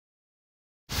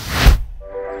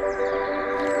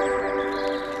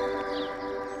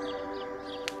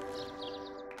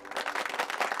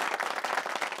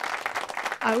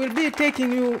will be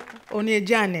taking you on a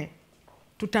journey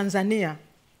to Tanzania,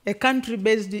 a country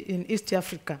based in East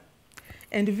Africa,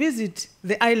 and visit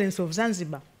the islands of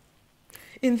Zanzibar.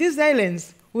 In these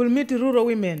islands, we'll meet rural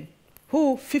women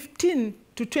who 15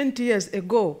 to 20 years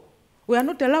ago were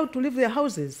not allowed to leave their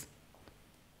houses,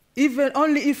 even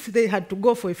only if they had to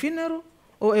go for a funeral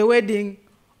or a wedding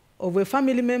of a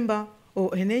family member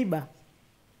or a neighbor.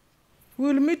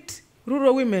 We'll meet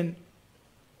rural women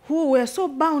who were so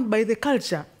bound by the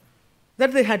culture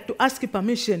that they had to ask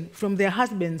permission from their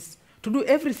husbands to do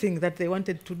everything that they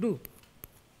wanted to do.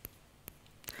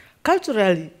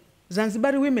 Culturally,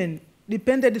 Zanzibari women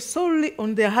depended solely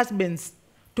on their husbands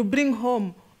to bring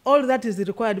home all that is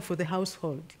required for the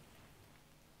household.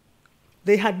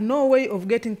 They had no way of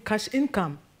getting cash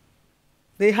income.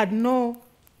 They had no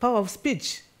power of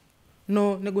speech,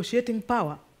 no negotiating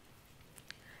power.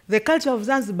 The culture of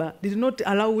Zanzibar did not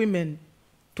allow women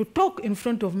to talk in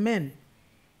front of men.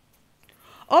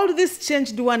 All this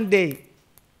changed one day,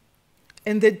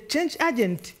 and the change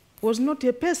agent was not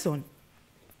a person,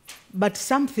 but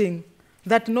something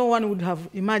that no one would have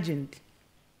imagined.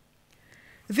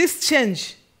 This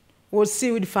change was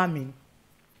seaweed farming.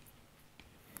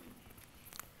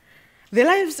 The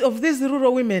lives of these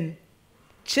rural women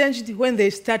changed when they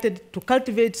started to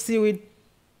cultivate seaweed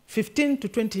 15 to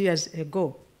 20 years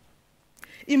ago.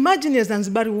 Imagine a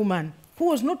Zanzibari woman who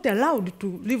was not allowed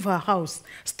to leave her house,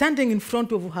 standing in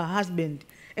front of her husband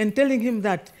and telling him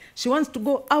that she wants to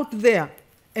go out there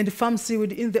and farm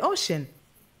seaweed in the ocean.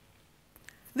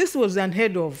 This was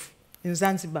unheard of in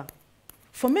Zanzibar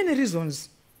for many reasons,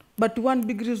 but one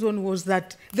big reason was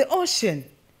that the ocean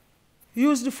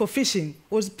used for fishing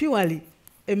was purely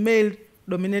a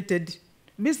male-dominated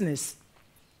business.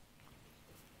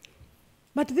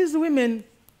 But these women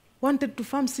wanted to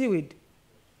farm seaweed,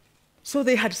 so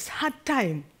they had hard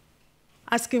time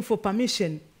asking for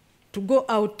permission to go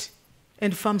out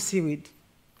and farm seaweed.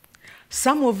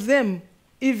 Some of them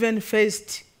even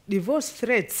faced divorce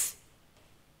threats.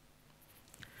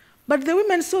 But the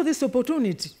women saw this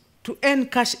opportunity to earn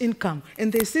cash income,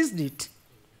 and they seized it.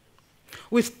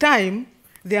 With time,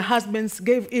 their husbands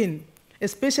gave in,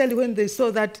 especially when they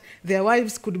saw that their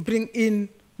wives could bring in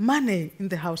money in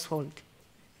the household.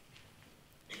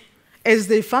 As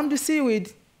they farmed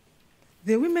seaweed,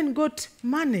 the women got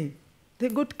money. They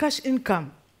got cash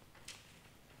income.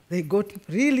 They got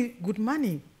really good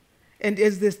money. And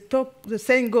as the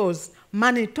saying goes,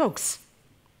 money talks.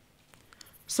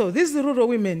 So these rural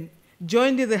women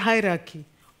joined the hierarchy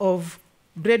of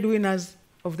breadwinners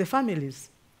of the families.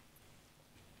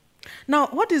 Now,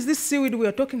 what is this seaweed we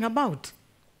are talking about?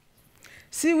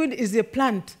 Seaweed is a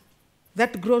plant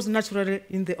that grows naturally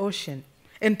in the ocean.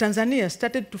 And Tanzania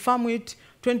started to farm it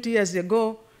 20 years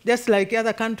ago, just like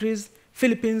other countries,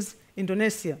 Philippines,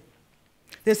 Indonesia.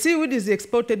 The seaweed is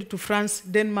exported to France,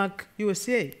 Denmark,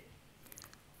 USA.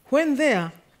 When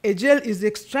there, a gel is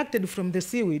extracted from the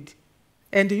seaweed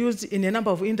and used in a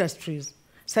number of industries,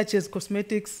 such as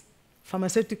cosmetics,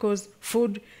 pharmaceuticals,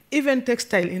 food, even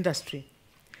textile industry.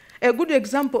 A good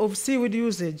example of seaweed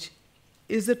usage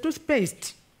is the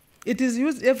toothpaste. It is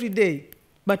used every day,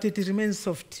 but it remains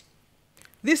soft.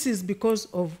 This is because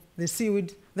of the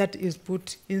seaweed that is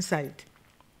put inside.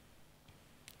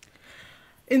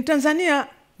 In Tanzania,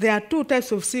 there are two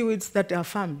types of seaweeds that are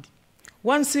farmed.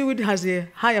 One seaweed has a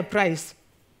higher price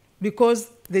because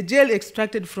the gel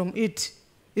extracted from it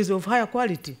is of higher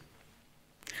quality.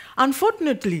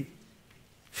 Unfortunately,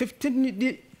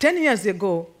 10 years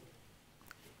ago,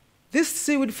 this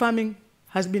seaweed farming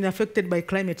has been affected by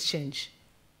climate change.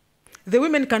 The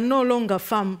women can no longer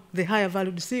farm the higher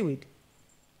valued seaweed.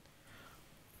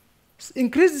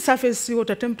 Increased surface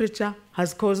seawater temperature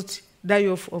has caused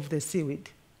die-off of the seaweed.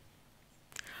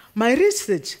 My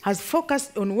research has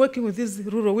focused on working with these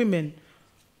rural women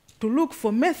to look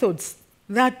for methods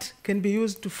that can be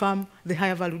used to farm the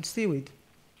higher valued seaweed.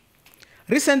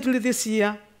 Recently this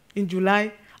year, in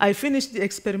July, I finished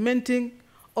experimenting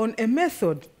on a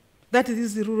method that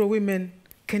these rural women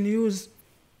can use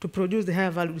to produce the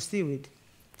higher valued seaweed.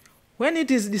 When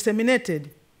it is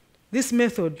disseminated, this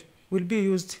method will be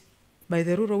used by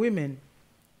the rural women.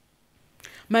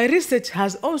 My research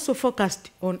has also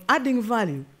focused on adding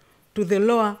value to the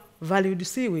lower valued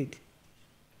seaweed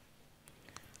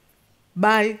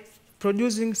by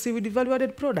producing seaweed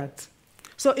value-added products.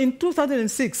 So in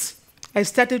 2006, I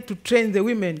started to train the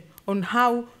women on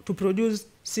how to produce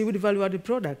seaweed value-added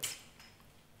products.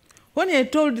 When I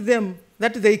told them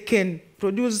that they can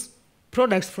produce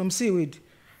products from seaweed,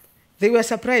 they were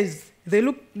surprised. They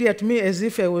looked at me as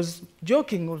if I was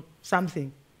joking or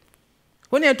something.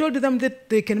 When I told them that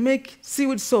they can make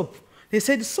seaweed soap, they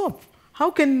said, soap? how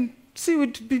can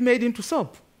seaweed be made into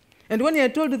soap? And when I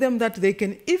told them that they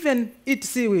can even eat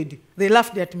seaweed, they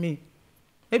laughed at me.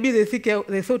 Maybe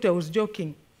they thought I was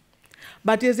joking.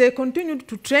 But as I continued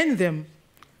to train them,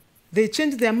 they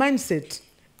changed their mindset,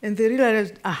 and they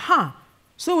realized, aha,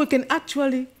 so we can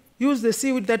actually use the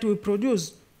seaweed that we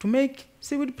produce to make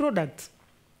seaweed products.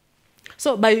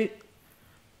 So by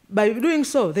doing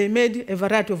so, they made a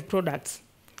variety of products.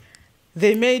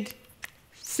 They made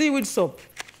seaweed soap.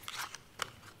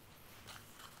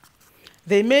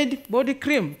 They made body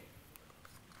cream.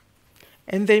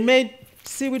 And they made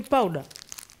seaweed powder.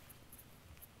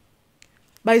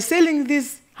 By selling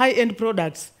these high-end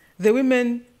products, the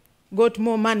women got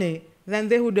more money than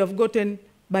they would have gotten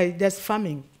by just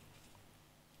farming.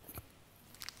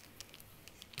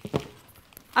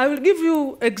 I will give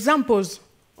you examples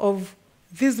of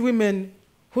these women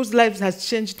whose lives has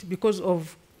changed because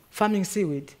of farming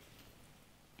seaweed.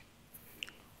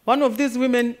 One of these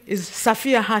women is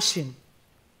Safia Hashim.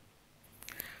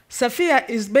 Safia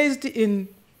is based in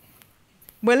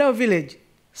Mweleo village,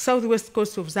 southwest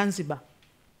coast of Zanzibar.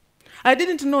 I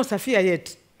didn't know Safia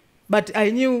yet, but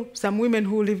I knew some women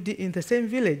who lived in the same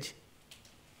village.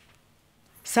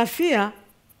 Safia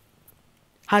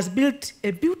has built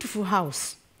a beautiful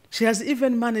house. She has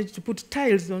even managed to put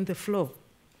tiles on the floor.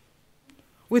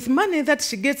 With money that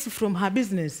she gets from her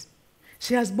business,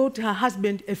 she has bought her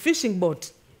husband a fishing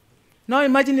boat. Now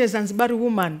imagine a Zanzibari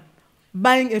woman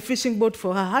buying a fishing boat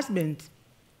for her husband.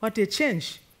 What a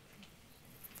change.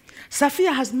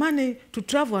 Safia has money to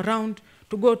travel around,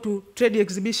 to go to trade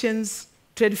exhibitions,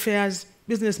 trade fairs,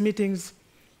 business meetings,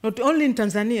 not only in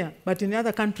Tanzania, but in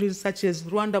other countries such as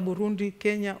Rwanda, Burundi,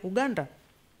 Kenya, Uganda.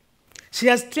 She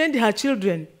has trained her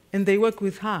children, and they work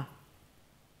with her.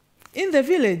 In the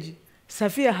village,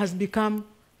 Safia has become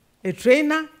a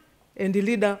trainer and a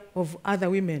leader of other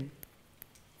women.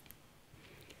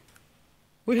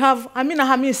 We have Amina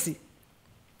Hamisi.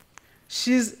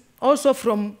 She's also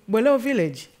from Mweleo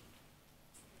village.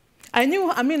 I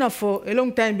knew Amina for a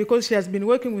long time because she has been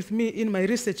working with me in my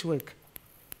research work.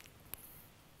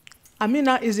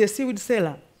 Amina is a seaweed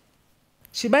seller.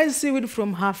 She buys seaweed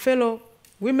from her fellow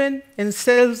women and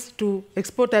sells to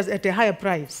exporters at a higher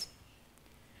price.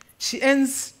 She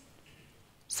earns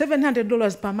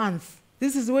 $700 per month.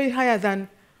 This is way higher than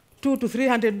 $200 to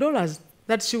 $300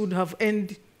 that she would have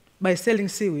earned by selling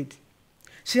seaweed.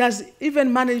 She has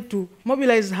even managed to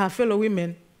mobilize her fellow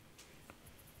women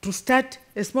to start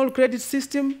a small credit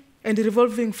system and a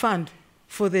revolving fund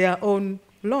for their own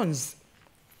loans.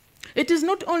 It is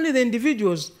not only the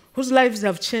individuals whose lives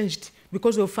have changed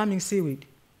because of farming seaweed.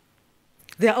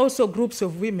 There are also groups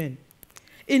of women.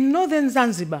 In northern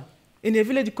Zanzibar, in a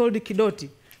village called Kidoti,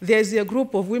 there is a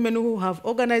group of women who have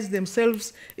organized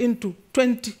themselves into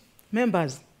 20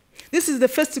 members. This is the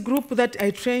first group that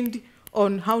I trained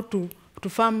on how to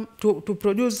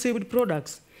produce seaweed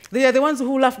products. They are the ones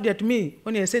who laughed at me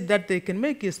when I said that they can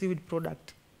make a seaweed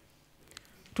product.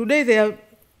 Today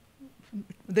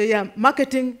they are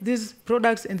marketing these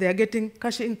products and they are getting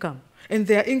cash income. And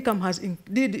their income has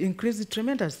indeed increased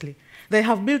tremendously. They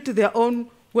have built their own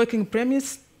working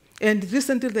premise, and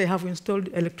recently they have installed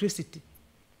electricity.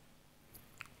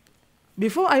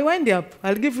 Before I wind up,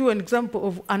 I'll give you an example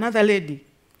of another lady.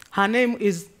 Her name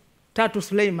is Tatu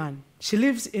Suleiman. She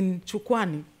lives in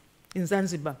Chukwani in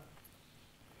Zanzibar.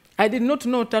 I did not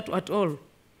know Tatu at all,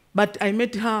 but I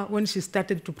met her when she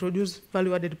started to produce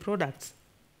value-added products.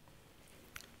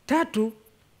 Tatu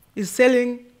is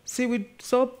selling seaweed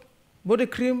soap, body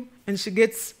cream, and she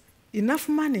gets enough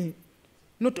money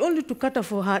not only to cater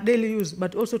for her daily use,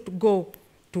 but also to go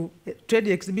to trade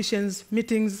exhibitions,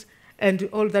 meetings, and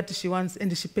all that she wants,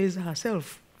 and she pays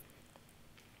herself.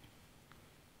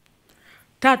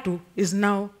 Tatu is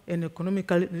now an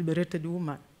economically liberated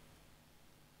woman.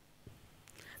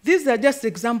 These are just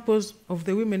examples of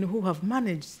the women who have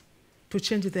managed to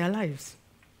change their lives.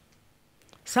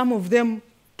 Some of them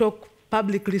talk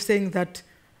publicly saying that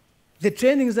the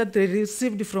trainings that they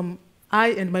received from I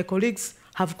and my colleagues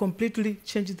have completely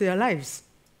changed their lives.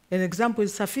 An example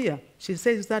is Safia. She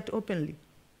says that openly.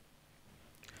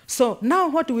 So now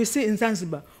what we see in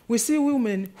Zanzibar, we see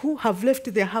women who have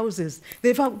left their houses.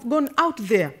 They've gone out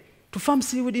there to farm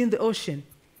seaweed in the ocean,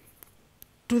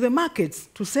 to the markets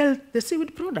to sell the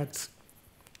seaweed products.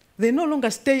 They no longer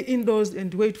stay indoors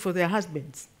and wait for their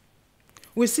husbands.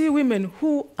 We see women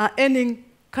who are earning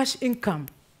cash income.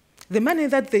 The money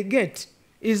that they get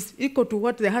is equal to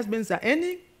what their husbands are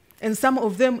earning, and some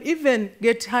of them even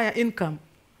get higher income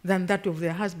than that of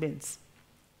their husbands.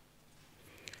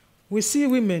 We see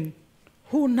women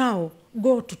who now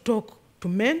go to talk to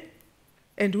men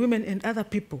and women and other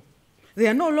people. They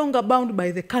are no longer bound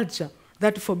by the culture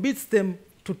that forbids them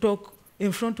to talk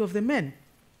in front of the men.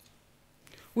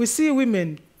 We see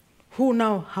women who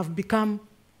now have become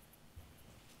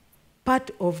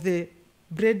part of the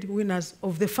breadwinners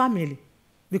of the family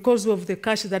because of the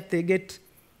cash that they get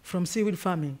from seaweed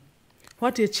farming.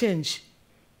 What a change.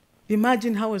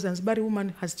 Imagine how a Zanzibari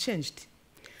woman has changed.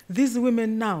 These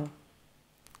women now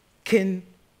can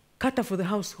cater for the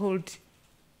household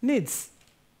needs.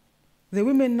 The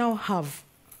women now have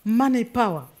money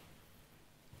power.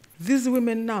 These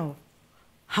women now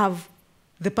have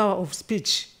the power of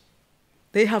speech.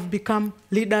 They have become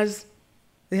leaders.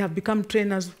 They have become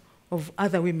trainers of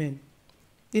other women.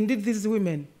 Indeed, these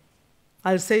women,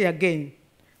 I'll say again,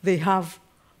 they have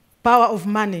power of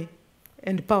money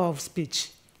and power of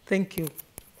speech. Thank you.